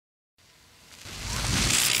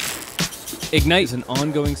Ignite is an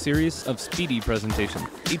ongoing series of speedy presentations.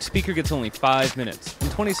 Each speaker gets only 5 minutes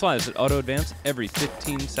and 20 slides that auto-advance every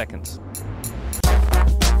 15 seconds.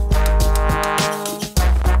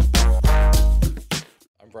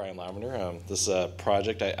 I'm Bill Lavender. This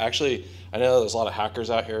project, I know there's a lot of hackers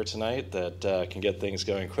out here tonight that can get things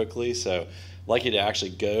going quickly, so I'd like you to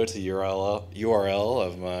actually go to the URL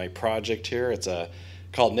of my project here. It's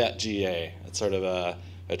called NetGA. It's sort of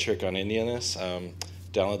a trick on Indianness.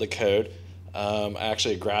 Download the code. I'm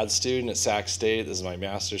actually a grad student at Sac State. This is my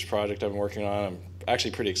master's project I've been working on. I'm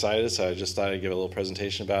actually pretty excited, so I just thought I'd give a little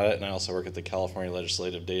presentation about it. And I also work at the California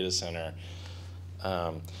Legislative Data Center.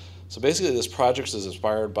 So basically this project is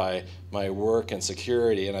inspired by my work in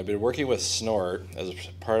security, and I've been working with SNORT as a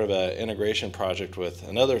part of an integration project with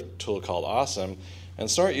another tool called OSCON.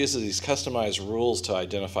 And SNORT uses these customized rules to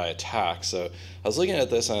identify attacks. So I was looking at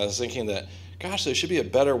this and I was thinking that, gosh, there should be a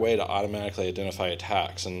better way to automatically identify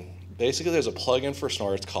attacks. And basically there's a plugin for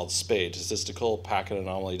SNORT, it's called SPADE, Statistical Packet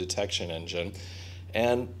Anomaly Detection Engine.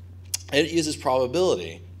 And it uses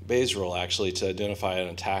probability, Bayes rule actually, to identify an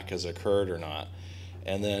attack has occurred or not.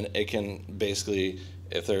 And then it can basically,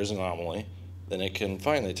 if there's an anomaly, then it can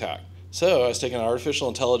find the attack. So I was taking an artificial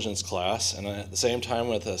intelligence class, and at the same time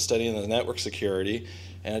with studying the network security,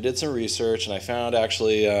 and I did some research, and I found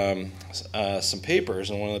actually some papers,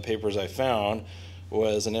 and one of the papers I found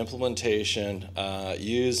was an implementation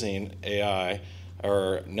using AI,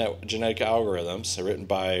 or genetic algorithms, written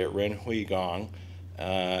by Renhui Gong.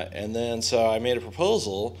 And then so I made a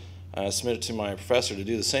proposal, submitted to my professor to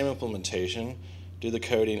do the same implementation, do the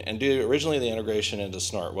coding, and do originally the integration into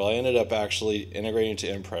SNORT. Well, I ended up actually integrating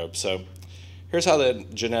to nProbe. So here's how the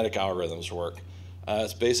genetic algorithms work.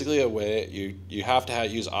 It's basically a way you have to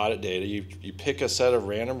use audit data. You pick a set of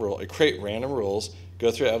random rules, create random rules,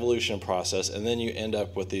 go through an evolution process, and then you end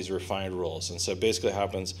up with these refined rules. And so basically what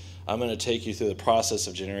happens, I'm going to take you through the process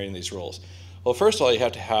of generating these rules. Well, first of all, you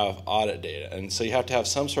have to have audit data. And so you have to have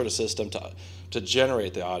some sort of system to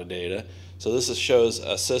generate the audit data. So this shows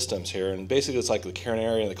systems here, and basically it's like the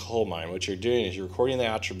canary in the coal mine. What you're doing is you're recording the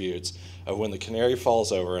attributes of when the canary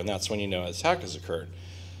falls over, and that's when you know an attack has occurred.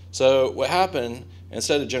 So what happened,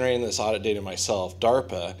 instead of generating this audit data myself,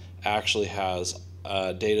 DARPA actually has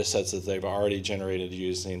data sets that they've already generated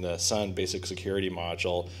using the Sun Basic Security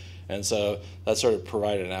Module, and so that sort of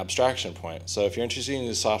provided an abstraction point. So if you're interested in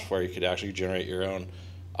the software, you could actually generate your own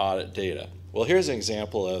audit data. Well, here's an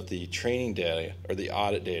example of the training data, or the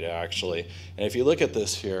audit data actually, and if you look at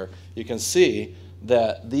this here, you can see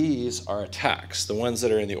that these are attacks. The ones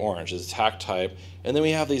that are in the orange is attack type, and then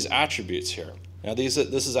we have these attributes here. Now this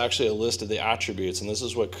is actually a list of the attributes, and this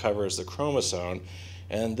is what covers the chromosome,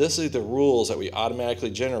 and this is the rules that we automatically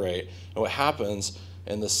generate. And what happens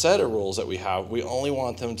in the set of rules that we have, we only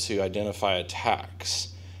want them to identify attacks.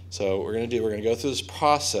 So what we're going to go through this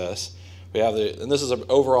process. We have and this is an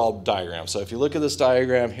overall diagram. So if you look at this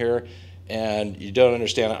diagram here and you don't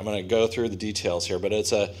understand it, I'm going to go through the details here, but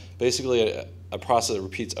it's basically a process that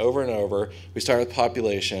repeats over and over. We start with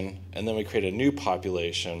population, and then we create a new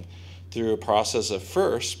population through a process of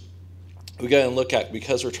first, we go and look at,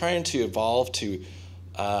 because we're trying to evolve to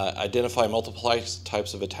identify multiple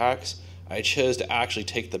types of attacks, I chose to actually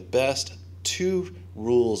take the best 2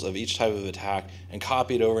 rules of each type of attack and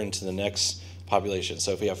copy it over into the next population.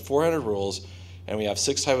 So if we have 400 rules and we have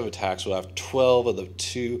 6 types of attacks, we'll have 12 of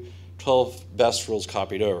the 12 best rules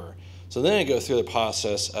copied over. So then I go through the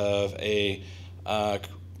process of a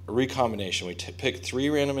recombination. We pick 3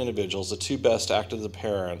 random individuals, the 2 best act as the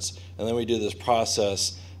parents, and then we do this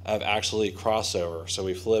process of actually crossover. So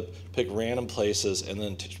we pick random places, and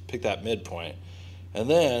then pick that midpoint. And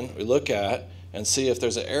then we look at and see if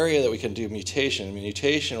there's an area that we can do mutation.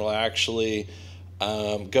 Mutation will actually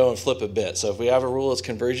go and flip a bit. So if we have a rule that's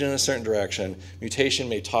converging in a certain direction, mutation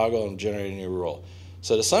may toggle and generate a new rule.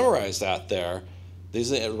 So to summarize that there,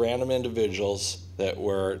 these are random individuals that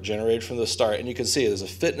were generated from the start, and you can see there's a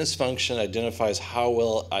fitness function that identifies how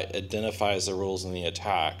well it identifies the rules in the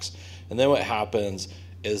attacks. And then what happens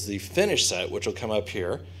is the finish set, which will come up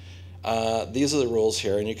here. These are the rules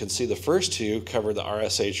here, and you can see the first 2 cover the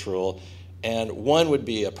RSH rule, and 1 would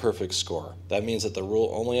be a perfect score. That means that the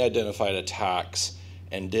rule only identified attacks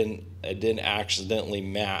and it didn't accidentally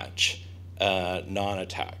match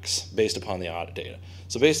non-attacks based upon the audit data.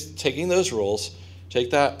 So taking those rules,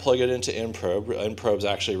 take that, plug it into nProbe. nProbe is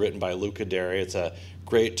actually written by Luca Deri. It's a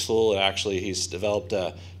great tool. He's developed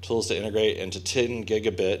tools to integrate into 10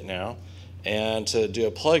 gigabit now, and to do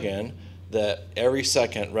a plugin that every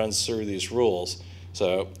second runs through these rules.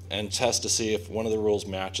 So, and test to see if one of the rules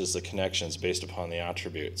matches the connections based upon the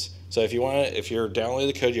attributes. So if you're downloading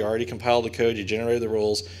the code, you already compiled the code, you generated the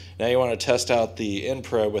rules, now you want to test out the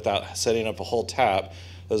nProbe without setting up a whole tap,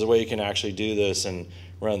 there's a way you can actually do this and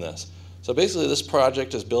run this. So basically this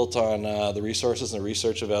project is built on the resources and the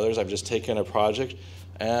research of others. I've just taken a project,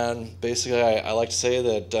 and basically I like to say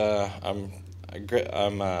that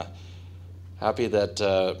I'm happy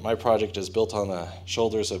that my project is built on the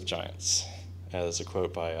shoulders of giants. That's a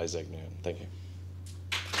quote by Isaac Newton. Thank you.